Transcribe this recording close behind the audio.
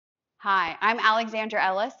Hi, I'm Alexandra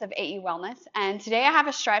Ellis of aewellness, and today I have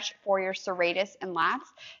a stretch for your serratus and lats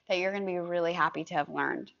that you're going to be really happy to have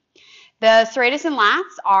learned. The serratus and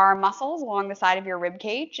lats are muscles along the side of your rib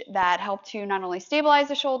cage that help to not only stabilize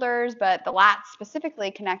the shoulders, but the lats specifically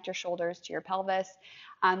connect your shoulders to your pelvis.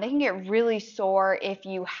 They can get really sore if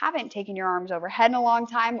you haven't taken your arms overhead in a long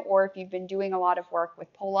time, or if you've been doing a lot of work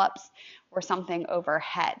with pull-ups or something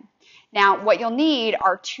overhead. Now, what you'll need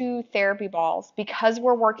are two therapy balls. Because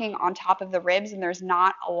we're working on top of the ribs and there's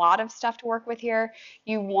not a lot of stuff to work with here,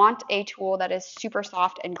 you want a tool that is super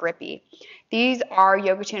soft and grippy. These are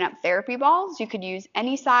Yoga Tune-Up therapy balls. You could use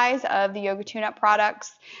any size of the Yoga Tune-Up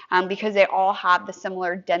products because they all have the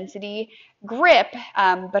similar density, grip,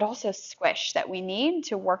 but also squish that we need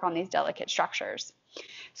to work on these delicate structures.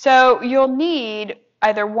 So you'll need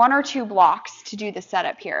either one or two blocks to do the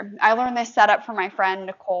setup here. I learned this setup from my friend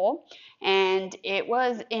Nicole, and it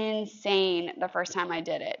was insane the first time I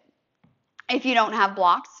did it. If you don't have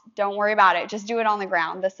blocks, don't worry about it. Just do it on the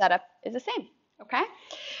ground. The setup is the same, okay?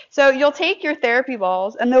 So you'll take your therapy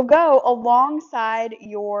balls and they'll go alongside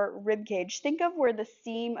your rib cage. Think of where the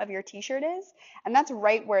seam of your t-shirt is, and that's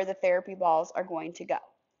right where the therapy balls are going to go,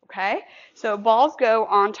 okay? So balls go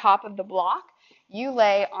on top of the block. You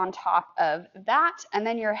lay on top of that, and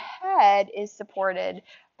then your head is supported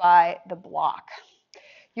by the block.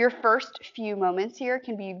 Your first few moments here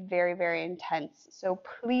can be very, very intense. So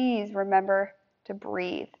please remember to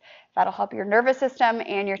breathe. That'll help your nervous system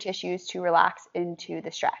and your tissues to relax into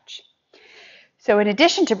the stretch. So in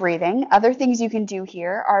addition to breathing, other things you can do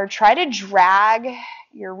here are try to drag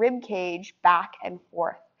your rib cage back and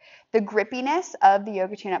forth. The grippiness of the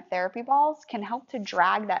Yoga Tune-Up therapy balls can help to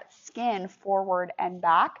drag that skin forward and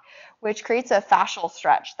back, which creates a fascial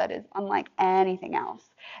stretch that is unlike anything else.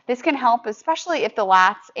 This can help, especially if the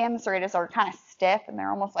lats and the serratus are kind of stiff and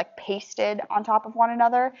they're almost like pasted on top of one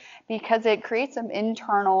another, because it creates some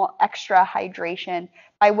internal extra hydration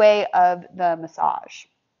by way of the massage.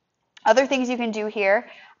 Other things you can do here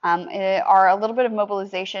are a little bit of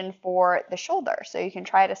mobilization for the shoulder. So you can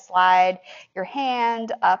try to slide your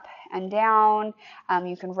hand up and down.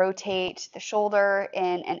 You can rotate the shoulder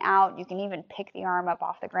in and out. You can even pick the arm up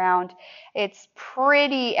off the ground. It's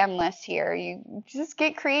pretty endless here. You just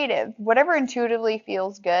get creative. Whatever intuitively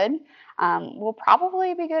feels good will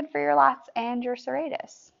probably be good for your lats and your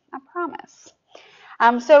serratus. I promise.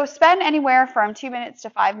 So spend anywhere from 2 minutes to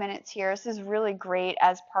 5 minutes here. This is really great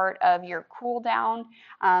as part of your cool down.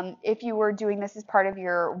 If you were doing this as part of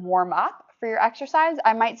your warm up for your exercise,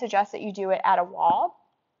 I might suggest that you do it at a wall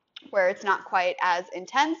where it's not quite as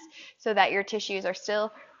intense so that your tissues are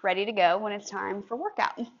still ready to go when it's time for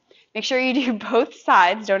workout. Make sure you do both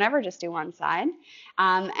sides. Don't ever just do one side.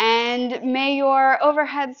 And may your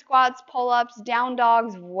overhead squats, pull-ups, down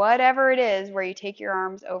dogs, whatever it is where you take your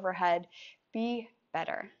arms overhead, be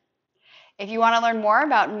better. If you want to learn more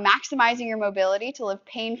about maximizing your mobility to live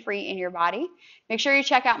pain-free in your body, make sure you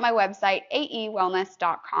check out my website,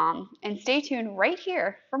 aewellness.com, and stay tuned right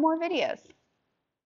here for more videos.